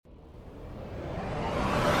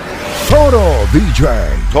Toro DJ.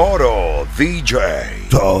 Toro DJ.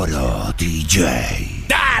 Toro DJ.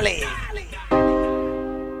 ¡Dale!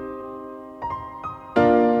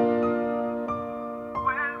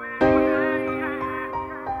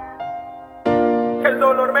 El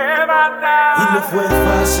dolor me mata. Y no fue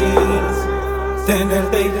fácil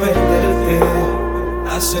tenerte y perderte,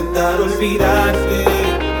 aceptar olvidarte.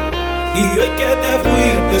 Y hoy que te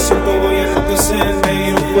fuiste siento voy a enloquecerme.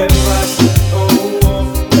 Y no fue fácil,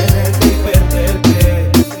 tenerte y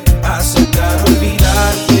perderte, aceptar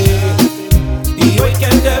olvidarte. Y hoy que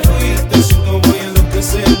te fuiste siento voy a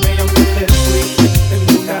enloquecerme. Y aunque te fuiste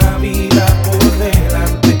tengo una vida por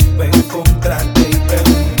delante, voy a encontrarte y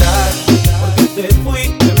preguntarte por qué te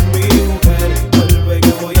fuiste mi mujer. Vuelve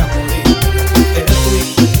que voy a morir. Te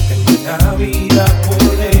fuiste tengo una vida por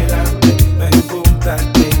delante, voy a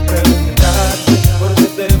encontrarte y preguntarte por qué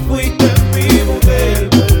te fuiste mi mujer.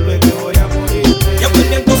 Vuelve que voy a morir. Y aunque el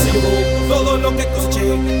tiempo se llevó todo lo que escuché,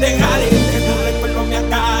 dejaré que tu recuerdo me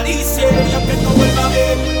acaricie. Y aunque no vuelva a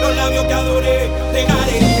ver los labios que adoré,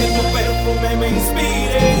 dejaré que tu perfume me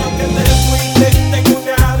inspire. Y aunque te fuiste tengo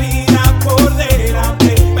una vida por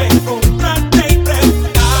delante, voy a encontrarte y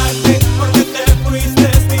preguntarte por qué te fuiste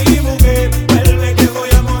mi mujer. Vuelve que voy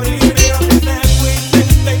a morir. Y aunque te fuiste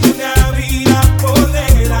tengo una vida por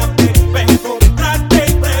delante, voy a encontrarte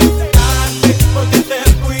y preguntarte por qué te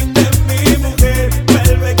fuiste mi mujer.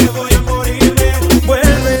 Vuelve que voy a morir.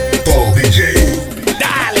 Vuelve. Toro DJ.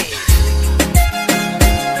 ¡Dale!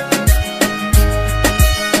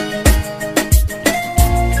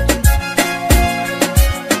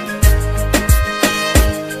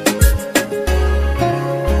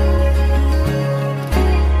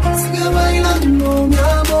 Sigue bailando, mi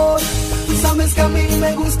amor. Tú sabes que a mí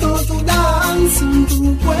me gustó tu danza,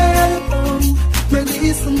 tu cuerpo me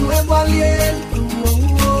dice un nuevo aliento.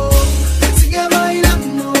 Sigue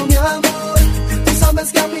bailando, mi amor. Tú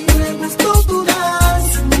sabes que a mí me gustó tu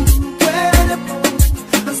danza, tu cuerpo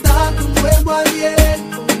hasta tu nuevo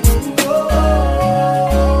aliento.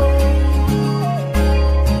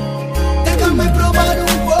 Déjame probar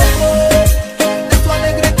un poco de tu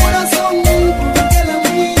alegre corazón, porque la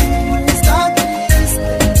mía está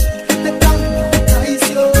triste de tanta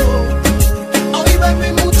traición. Hoy bebí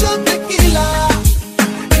mucho tequila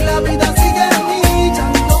y la vida sigue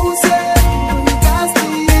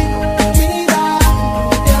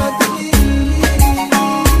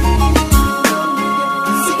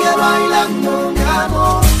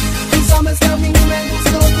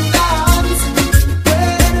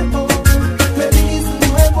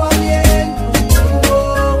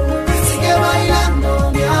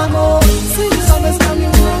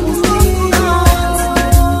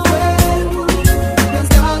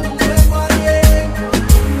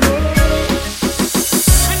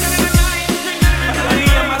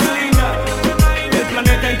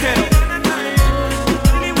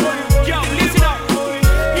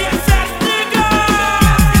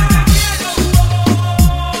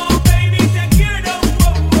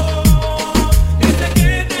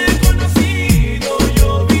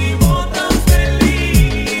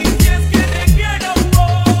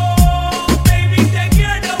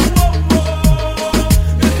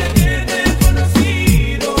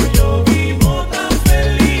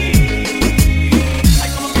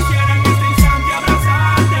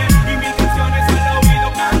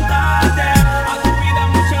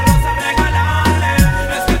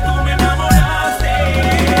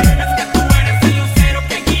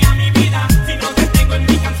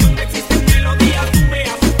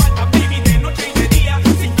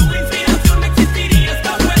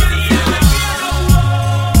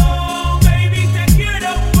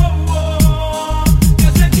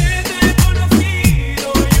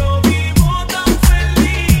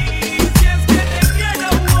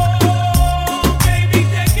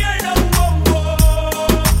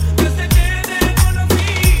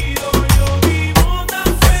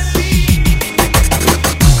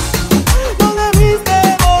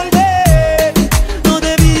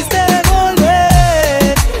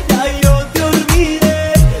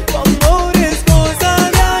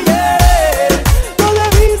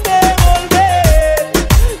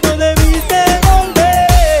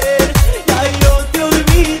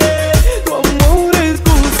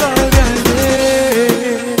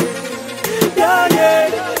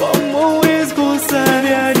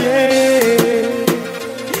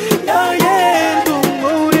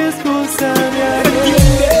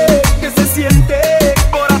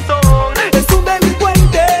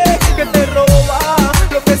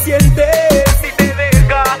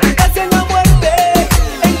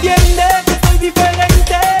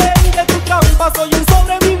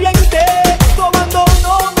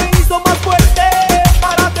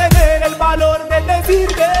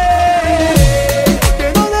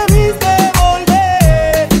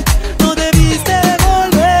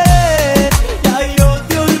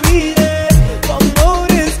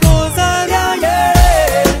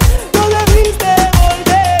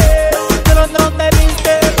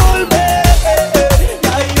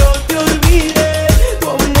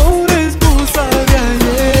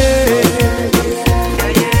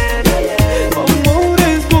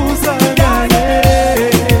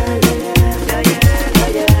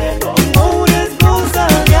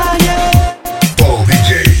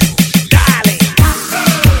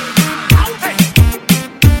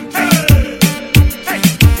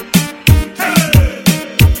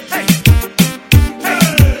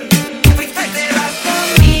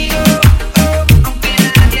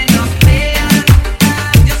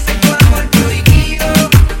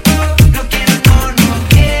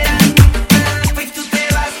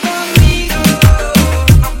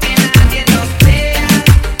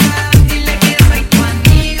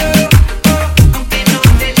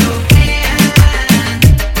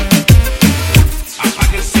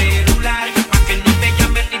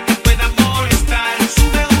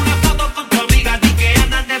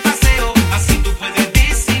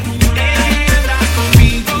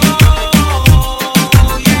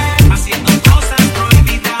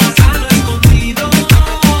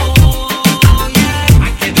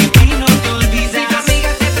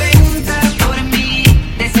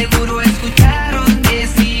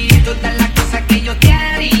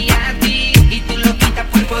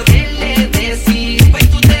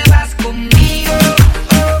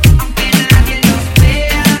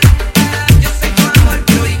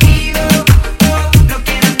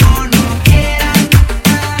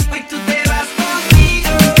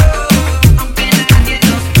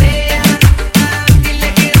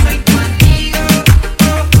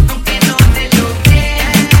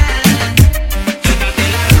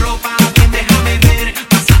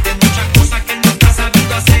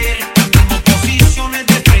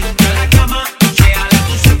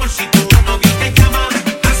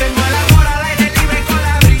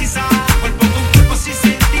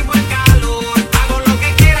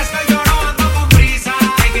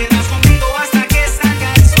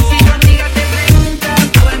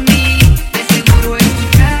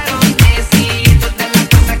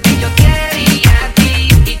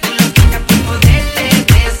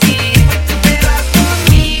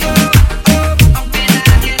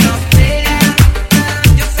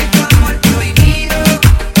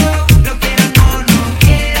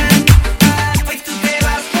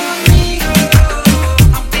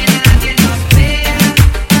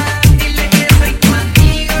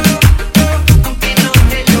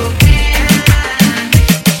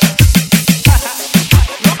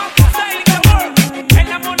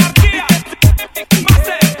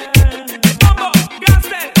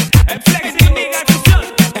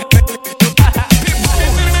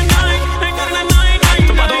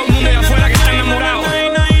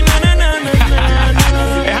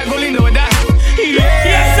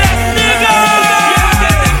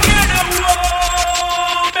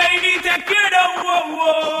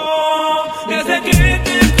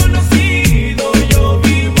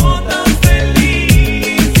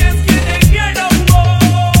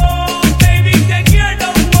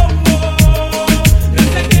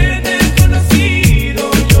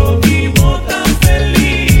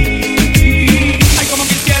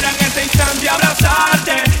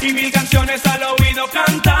vez al oído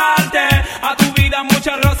cantarte, a tu vida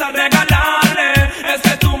muchas rosas regalarle. Es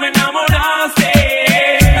que tú me enamoraste.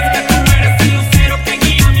 Es que tú eres el lucero que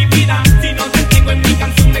guía mi vida. Si no te tengo en mi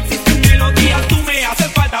canción no existen melodías. Tú me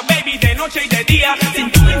haces falta, baby, de noche y de día.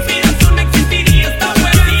 Sin tu inspiración no existiría esta poesía.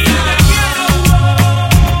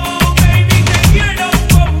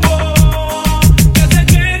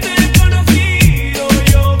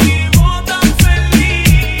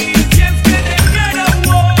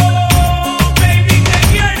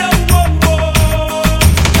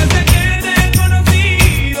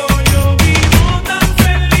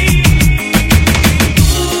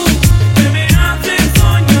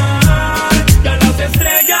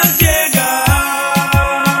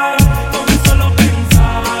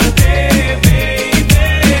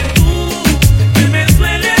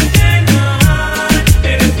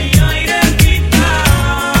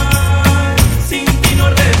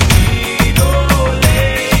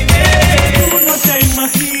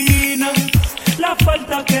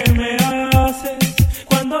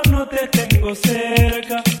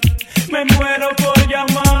 Cerca, me muero por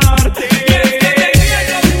llamarte. Y es que te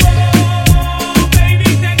quiero,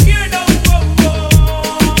 baby, te quiero,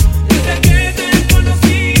 desde que te he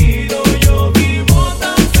conocido yo vivo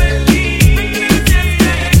tan feliz. Y es que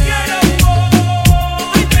te quiero,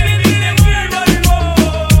 baby, te quiero,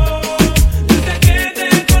 desde que te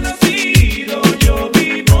he conocido yo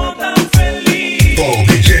vivo tan feliz. Toro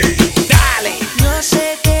DJ. Dale. No sé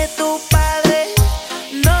que tu padre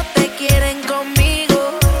no te quieren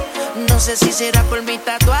conmigo. No sé si será por mi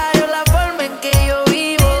tatuaje o la forma en que yo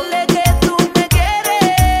vivo. Dile que tú me quieres,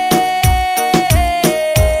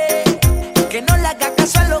 que no le haga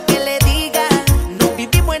caso a lo que le diga. Nos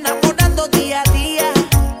vivimos enamorando día a día.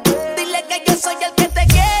 Dile que yo soy el que te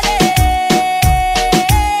quiere.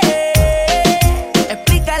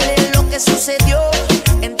 Explícale lo que sucedió.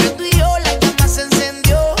 Entre tú y yo la llama se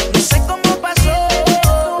encendió. No sé cómo pasó.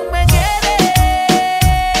 Tú me quieres,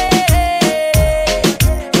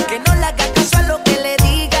 que no le haga caso a lo que le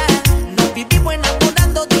diga. Nos vivimos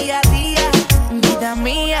enamorando día a día. Vida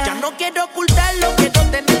mía, ya no quiero ocultarlo, quiero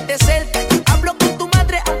tenerte cerca. Hablo con tu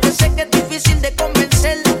madre, aunque sé que es difícil de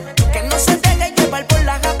convencerla. Que no se deje llevar por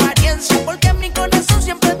las apariencias, porque mi corazón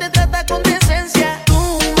siempre te trata con decencia.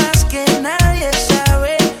 Tú más que nadie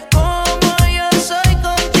sabes cómo yo soy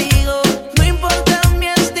contigo. No importa mi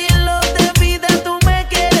estilo de vida, tú me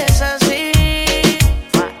quieres así.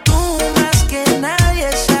 Tú más que nadie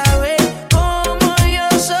sabes cómo yo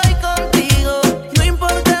soy contigo. No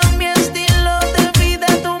importa mi estilo de vida,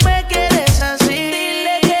 tú me quieres así.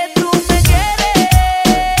 Dile que tú me quieres,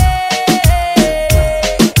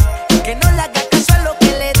 que no le haga caso a lo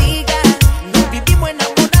que le diga. Nos vivimos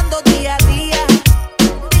enamorando día a día.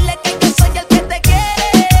 Dile que yo soy el que te quiere.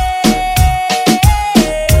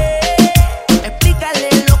 Explícale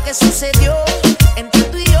lo que sucedió. Entre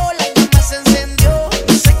tú y yo la llama se encendió.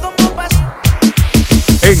 No sé cómo pasó.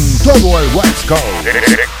 En todo el West Coast.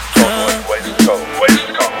 Todo el West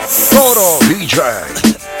Coast. Toro DJ.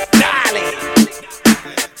 Dale.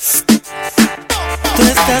 Tú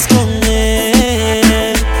estás con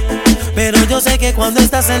él, pero yo sé que cuando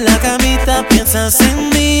estás en la camita piensas en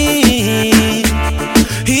mí.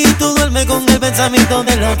 Y tú duermes con el pensamiento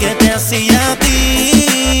de lo que te hacía a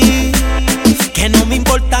ti. Que no me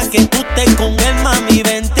importa que tú estés con él, mami,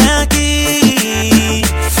 vente aquí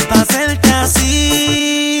pa' hacerte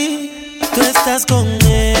así. Tú estás con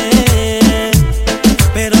él,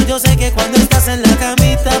 pero yo sé que cuando estás en la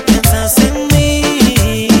camita piensas en mí.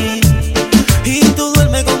 Y tú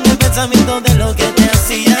duermes con el pensamiento de lo que te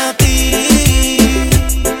hacía a ti.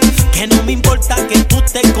 Que no me importa que tú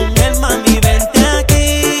estés con él, mami, vente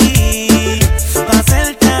aquí pa'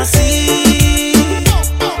 hacerte así.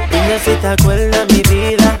 Dime si te acuerdas, mi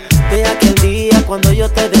vida, de aquel día cuando yo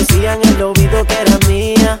te decía en el oído que era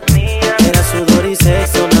mía. Era sudor y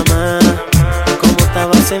sexo nada más. Cómo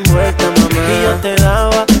estabas envuelta, mamá. Y yo te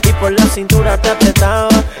daba y por la cintura te apretaba.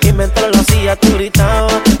 Y mientras lo hacía tú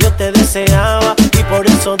gritabas. Yo te deseaba y por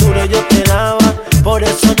eso duro yo te daba. Por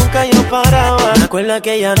eso nunca yo paraba. Me acuerdo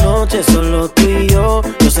aquella noche solo tú y yo.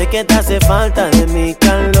 Yo sé que te hace falta de mi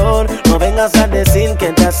calor. No vengas a decir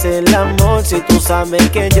que te hace el amor, si tú sabes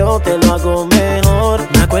que yo te lo hago mejor.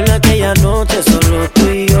 Me acuerdo aquella noche solo tú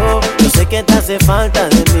y yo. Yo sé que te hace falta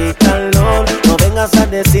de mi calor. No vengas a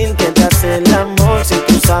decir que te hace el amor, si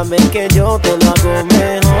tú sabes que yo te lo hago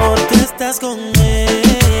mejor. Tú estás con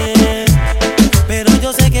él, pero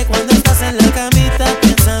yo sé que cuando estás en la camita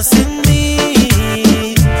piensas en mí.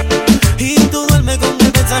 Y tú duermes con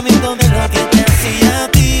el pensamiento de lo que te hacía a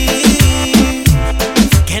ti.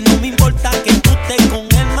 Que no me importa que tú estés con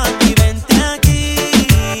él, mami, vente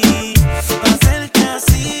aquí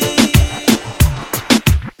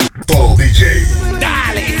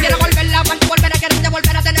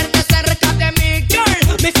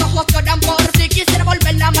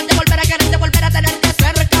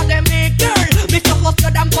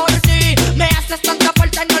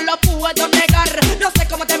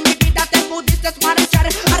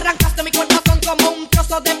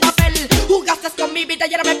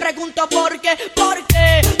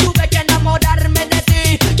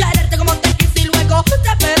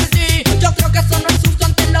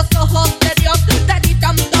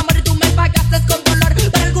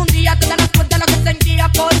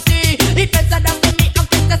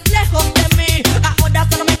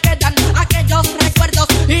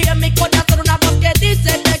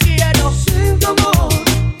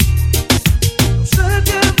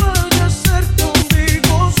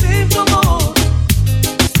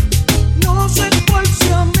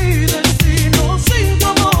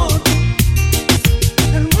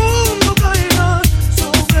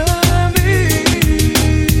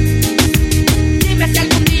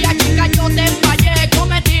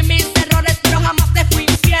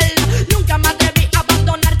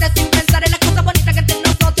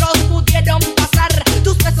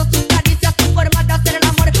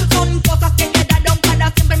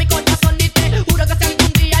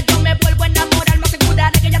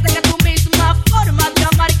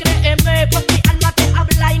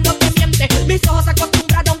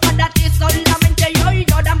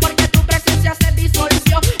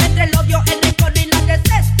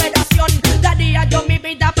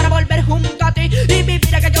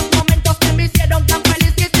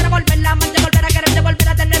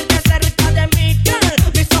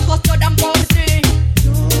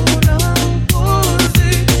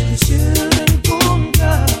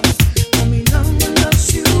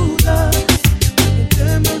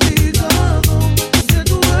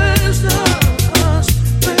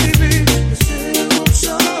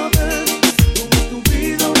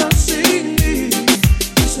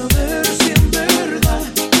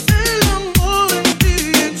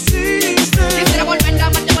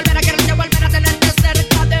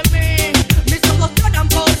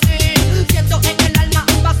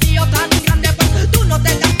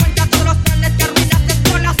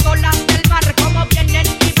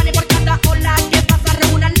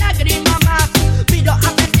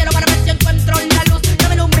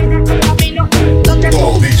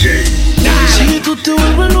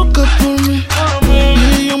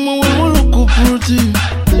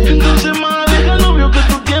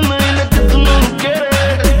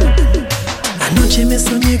me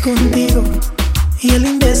soñé contigo y el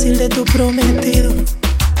imbécil de tu prometido.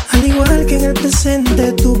 Al igual que en el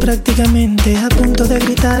presente, tú prácticamente a punto de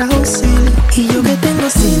gritar auxilio. Y yo que tengo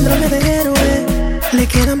síndrome de héroe, le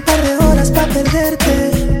quedan par de horas para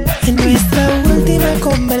perderte. En nuestra última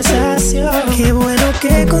conversación, qué bueno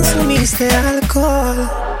que consumiste alcohol.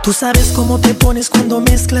 Tú sabes cómo te pones cuando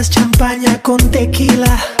mezclas champaña con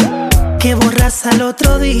tequila, que borras al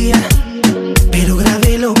otro día, pero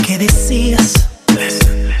grabé lo que decías.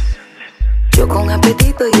 Yo con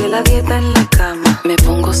apetito y él a dieta en la cama. Me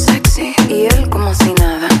pongo sexy y él como si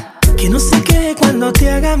nada. Que no sé qué cuando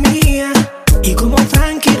te haga mía, y como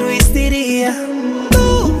Frankie Ruiz diría,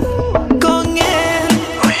 tú con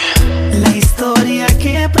él, la historia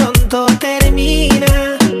que pronto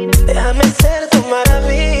termina. Déjame ser tu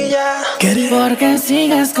maravilla. Porque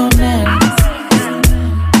sigues con él.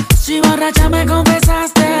 Si borracha me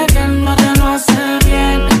confesaste que él no te lo hace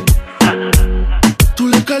bien. Tú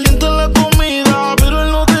le calientas la comida, pero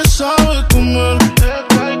él no te sabe comer.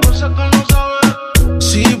 Hay cosas que él no sabe.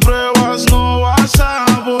 Si pruebas no vas a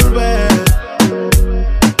volver.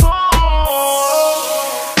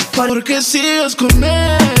 Porque sigues con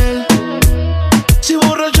él. Si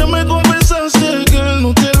borracha me confesaste que él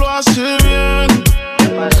no te lo hace bien.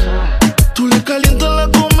 Tú le calientas la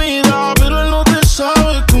comida, pero él no te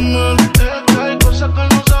sabe comer. Hay cosas que él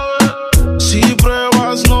no sabe. Si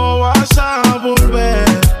pruebas no vas a volver.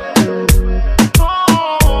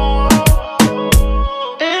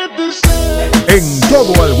 En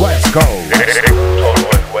todo el West Coast.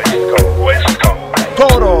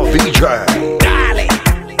 Toro DJ. Dale.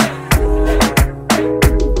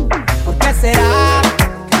 ¿Por qué será?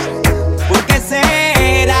 ¿Por qué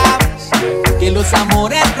será que los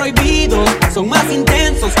amores prohibidos son más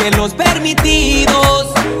intensos que los permitidos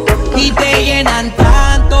y te llenan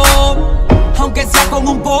tanto, aunque sea con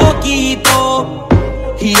un poquito?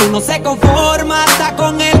 Y uno se conforma hasta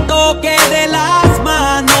con el toque de las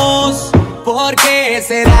manos. ¿Por qué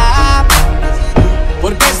será?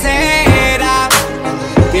 ¿Por qué será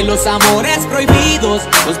que los amores prohibidos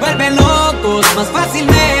los vuelven locos más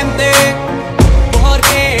fácilmente? ¿Por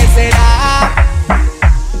qué será?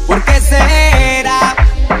 ¿Por qué será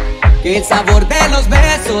que el sabor de los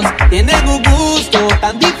besos tiene un gusto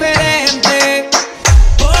tan diferente?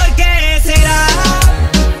 ¿Por qué será?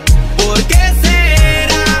 ¿Por qué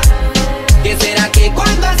será? ¿Qué será que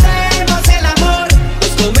cuando hacemos el amor nos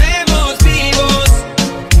comemos vivos?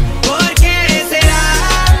 ¿Por qué será?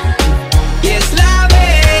 Y es la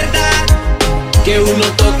verdad que uno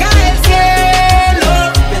toca el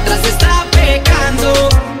cielo mientras está pecando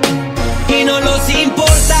y no nos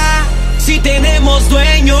importa si tenemos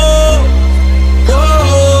dueño.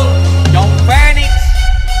 Oh, John Phoenix.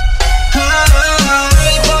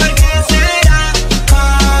 Ay, ¿por qué será?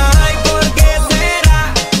 Ay, ¿por qué será?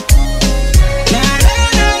 Na na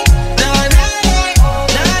na na na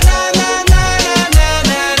na na na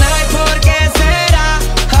na na. Ay, ¿por qué será?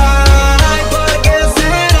 Ay, ¿por qué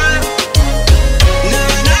será? Na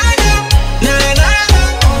na na na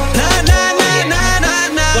na na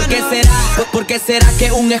na. ¿Por qué será? ¿Por qué será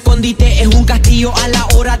que un escondite es un castillo a la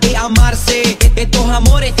hora de amarse? Estos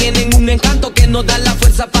amores tienen un encanto que nos da la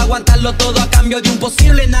fuerza para aguantarlo todo a cambio de un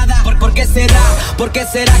posible nada. ¿Por qué será? ¿Por qué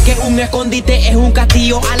será que un escondite es un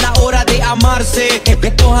castillo a la hora de amarse?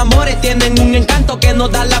 Estos amores tienen un encanto que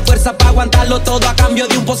nos da la fuerza para aguantarlo todo a cambio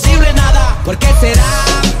de un posible nada. ¿Por qué será?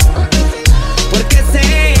 ¿Por qué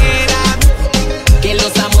será que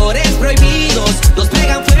los amores prohibidos nos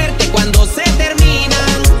pegan fuerte cuando se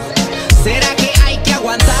terminan? ¿Será que hay que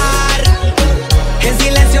aguantar en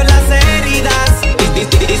silencio las heridas?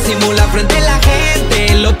 Disimula frente a la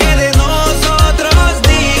gente lo que de nosotros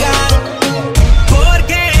digan. ¿Por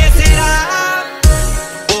qué será?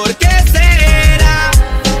 ¿Por qué será?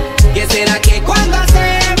 ¿Qué será que cuando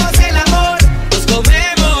hacemos el amor nos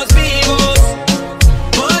comemos vivos?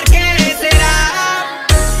 ¿Por qué será?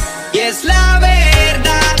 Y es la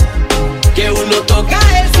verdad que uno toca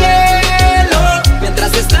el cielo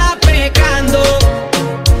mientras está pecando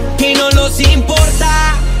y no nos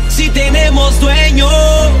importa si tenemos dueño.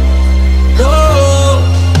 Oh,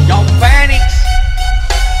 John Phoenix.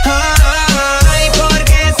 Ay, ¿por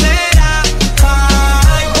qué será?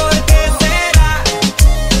 Ay, ¿por qué será?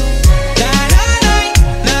 Na na na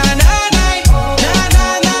na na na na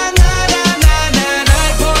na na na.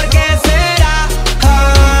 ¿Por qué será?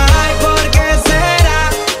 Ay, ¿por qué será?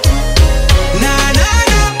 Na na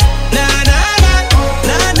na na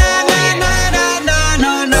na na na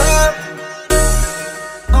na na.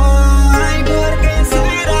 Ay, ¿por qué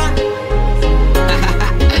será?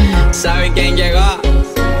 ¿Saben quién llegó?